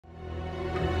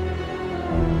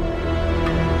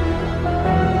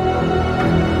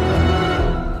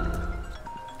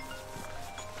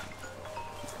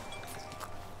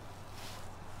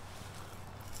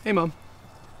Hey, Mom.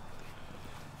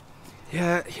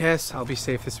 Yeah, yes, I'll be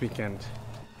safe this weekend.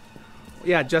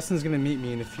 Yeah, Justin's gonna meet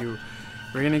me in a few.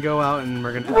 We're gonna go out and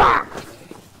we're gonna...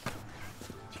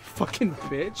 You fucking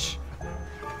bitch.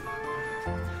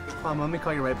 Mom, let me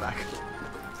call you right back.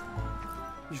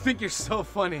 You think you're so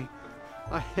funny.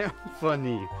 I am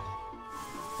funny.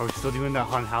 Are we still doing that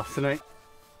haunted house tonight?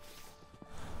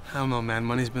 I don't know, man.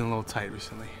 Money's been a little tight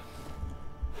recently.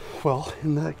 Well,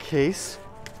 in that case,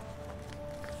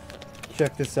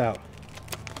 check this out.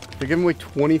 They're giving away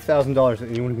 $20,000 to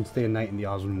anyone who can stay a night in the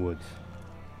Oswin Woods.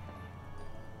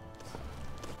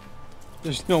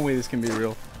 There's no way this can be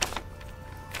real.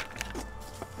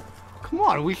 Come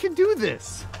on, we can do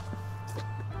this.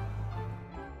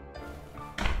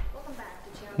 Welcome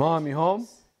back to Channel Mom, you home?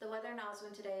 The weather in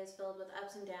Oswin today is filled with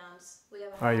ups and downs. We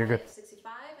have a All right, you're high good. of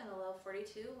 65 and a low of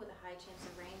 42 with a high chance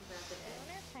of rain throughout the day.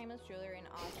 Timeless jeweler in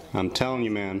Oswin. I'm telling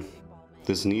you, man,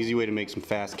 this is an easy way to make some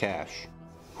fast cash.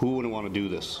 Who wouldn't want to do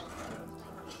this?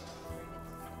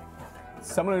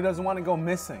 Someone who doesn't want to go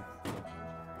missing.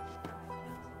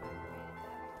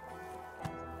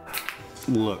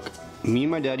 Look, me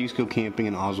and my dad used to go camping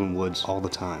in Oswin Woods all the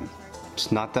time.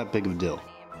 It's not that big of a deal.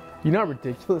 You know how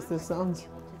ridiculous this sounds?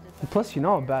 And plus, you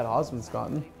know how bad Oswin's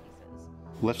gotten.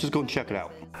 Let's just go and check it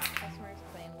out. Customers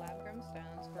claim lab-grown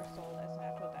stones were sold as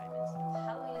natural diamonds.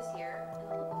 Halloween is here, and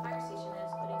the local fire station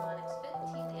is putting on its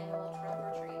 15th annual trunk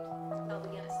or treat. They'll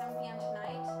begin at 7 p.m.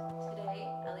 tonight. Today,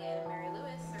 Elliot and Mary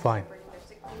Lewis are Fine. celebrating their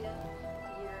 60th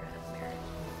year of marriage.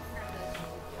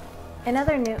 In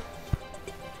other news,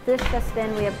 this just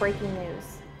in, we have breaking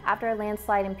news. After a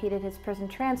landslide impeded his prison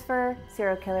transfer,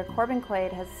 serial killer Corbin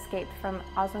Quaid has escaped from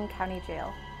Oswin County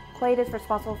Jail. Quaid is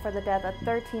responsible for the death of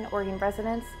 13 Oregon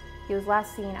residents. He was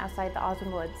last seen outside the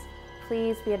Oswin Woods.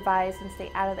 Please be advised and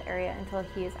stay out of the area until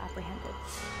he is apprehended.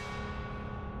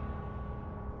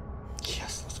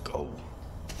 Yes, let's go.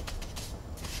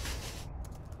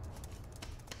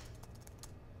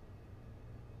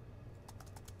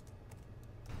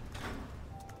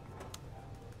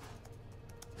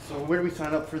 So where do we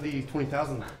sign up for the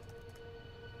 20,000?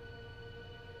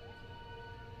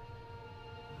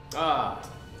 Ah,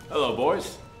 hello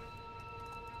boys.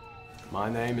 My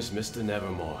name is Mr.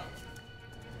 Nevermore.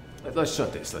 Let's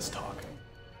shut this, let's talk.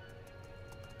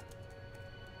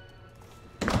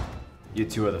 You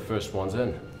two are the first ones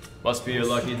in. Must be your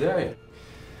lucky day.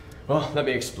 Well, let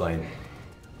me explain.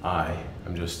 I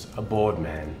am just a bored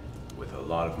man with a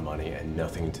lot of money and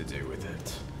nothing to do with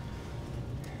it.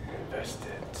 Invest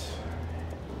it.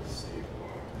 Save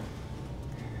more.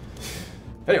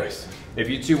 Anyways, if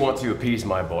you two want to appease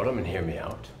my boredom and hear me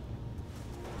out.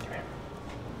 Come here.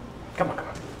 Come on, come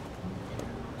on.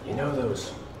 You know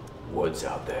those woods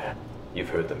out there? You've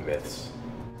heard the myths.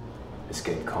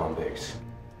 Escaped convicts,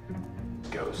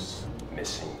 ghosts,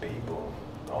 missing people,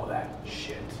 all that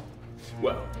shit.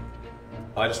 Well,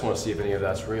 I just want to see if any of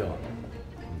that's real.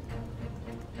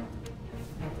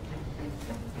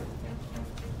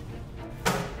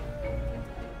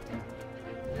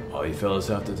 All you fellas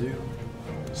have to do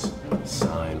is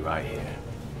sign right here.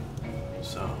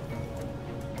 So,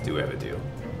 do we have a deal?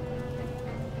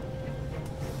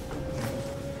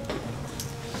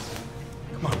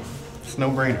 Come on, it's no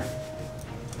brainer.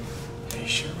 Are you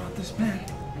sure about this, man?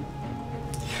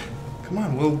 Come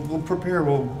on, we'll prepare.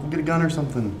 We'll get a gun or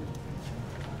something.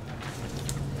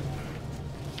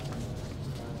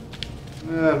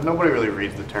 Nobody really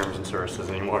reads the terms and services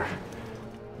anymore.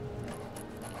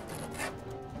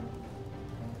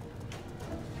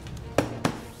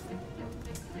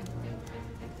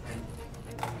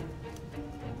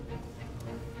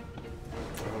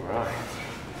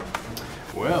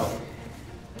 Well,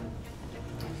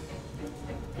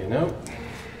 you know,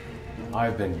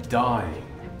 I've been dying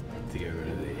to get rid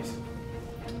of these.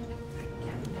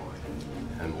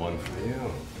 And one for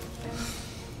you.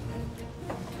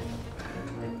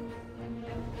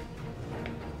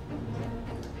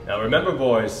 Now remember,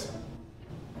 boys,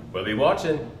 we'll be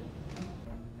watching.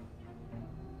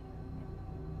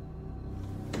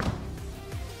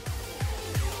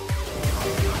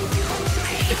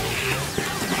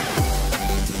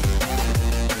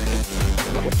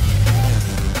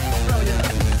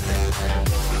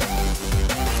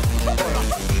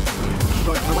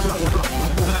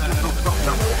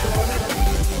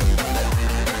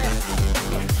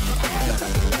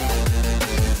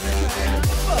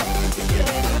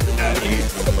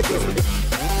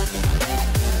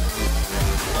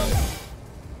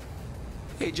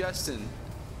 Hey, Justin.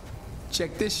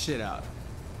 Check this shit out.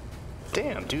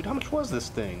 Damn, dude, how much was this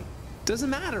thing?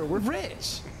 Doesn't matter, we're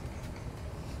rich.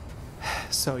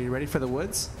 So, you ready for the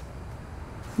woods?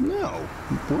 No,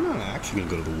 we're not actually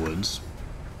gonna go to the woods.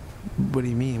 What do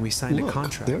you mean? We signed a Look,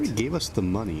 contract. they already gave us the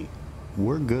money.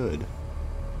 We're good.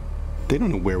 They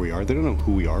don't know where we are. They don't know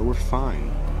who we are. We're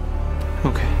fine.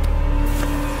 Okay.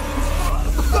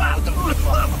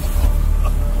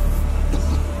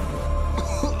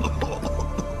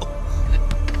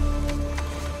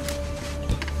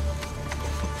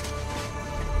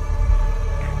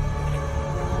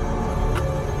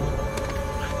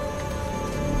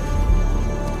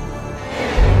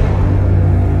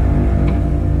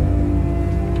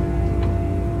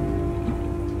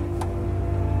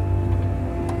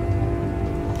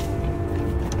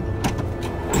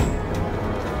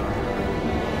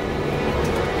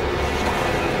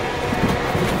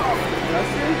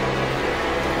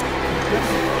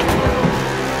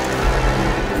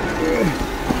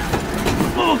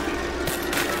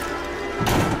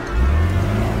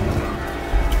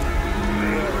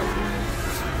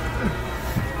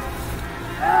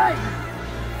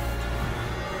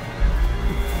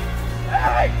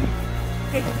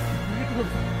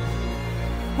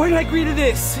 Why did I agree to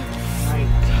this?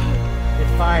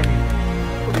 It's fine.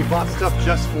 We bought stuff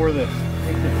just for this.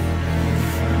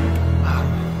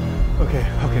 Okay,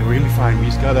 we're gonna be fine. We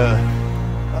just gotta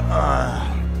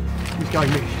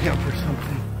make camp or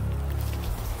something.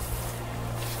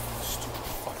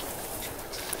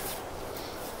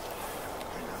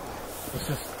 Let's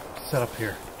just set up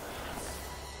here.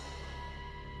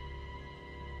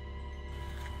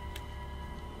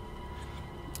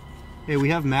 Hey, we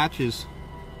have matches.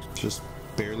 Just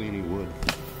barely any wood.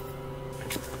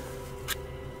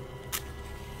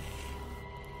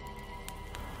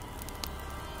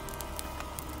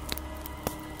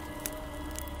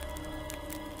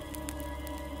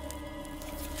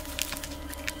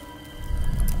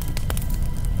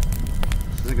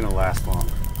 This isn't gonna last long.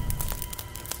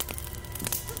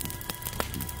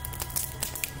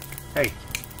 Hey,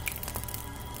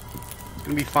 it's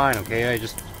gonna be fine, okay? I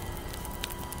just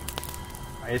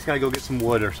gotta go get some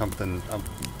wood or something.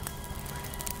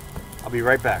 I'll be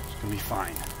right back. It's gonna be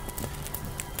fine.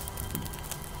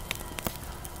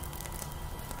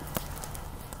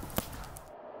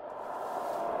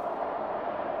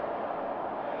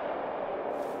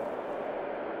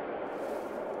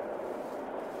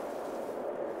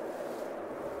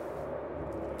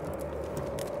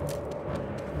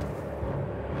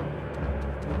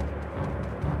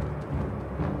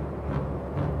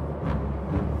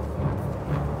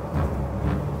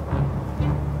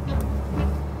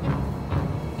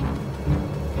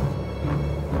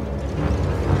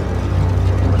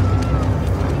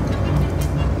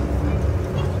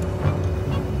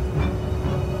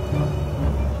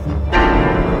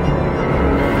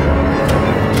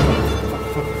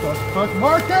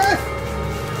 Marcus!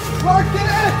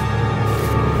 Marcus!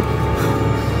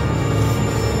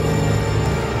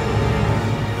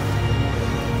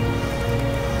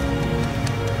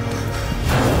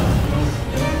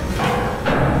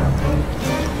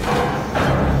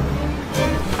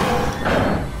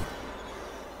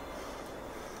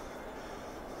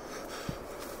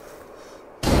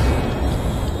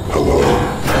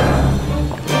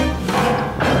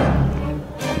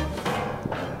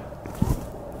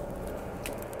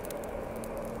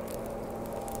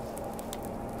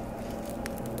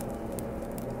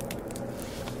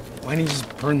 Why didn't you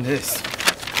just burn this?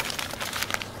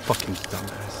 Fucking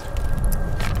dumbass.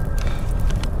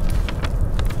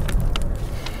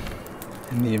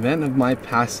 In the event of my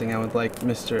passing, I would like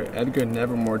Mr. Edgar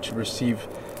Nevermore to receive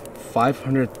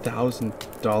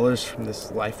 $500,000 from this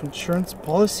life insurance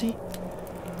policy?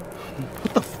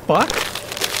 What the fuck?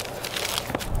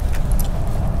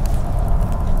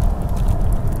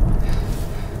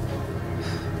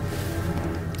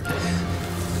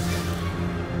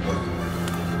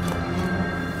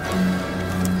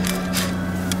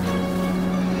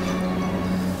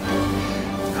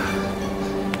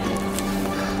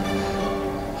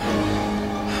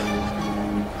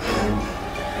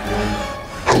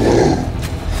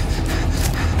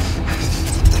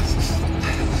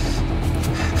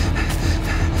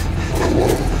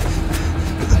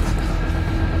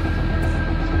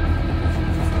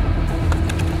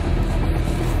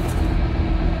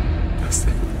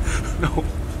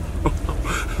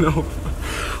 No.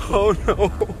 Oh no.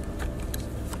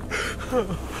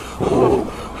 Hello.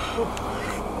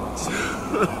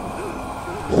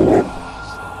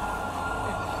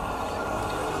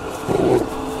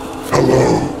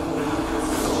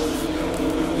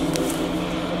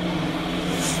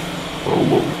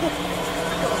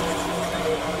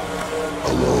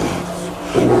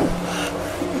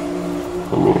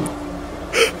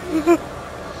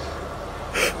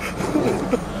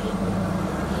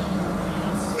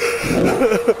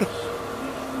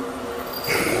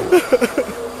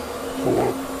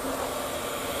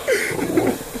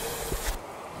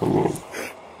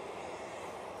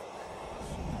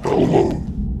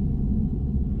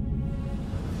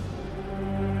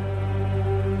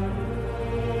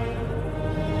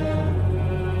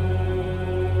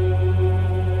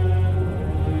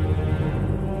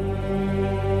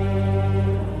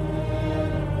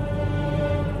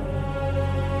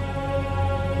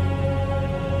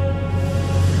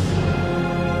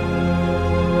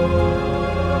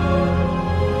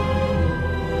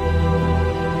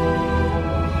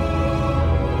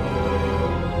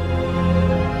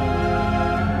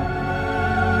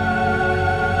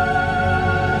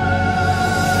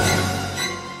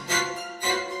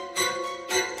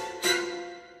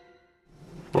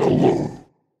 Hello.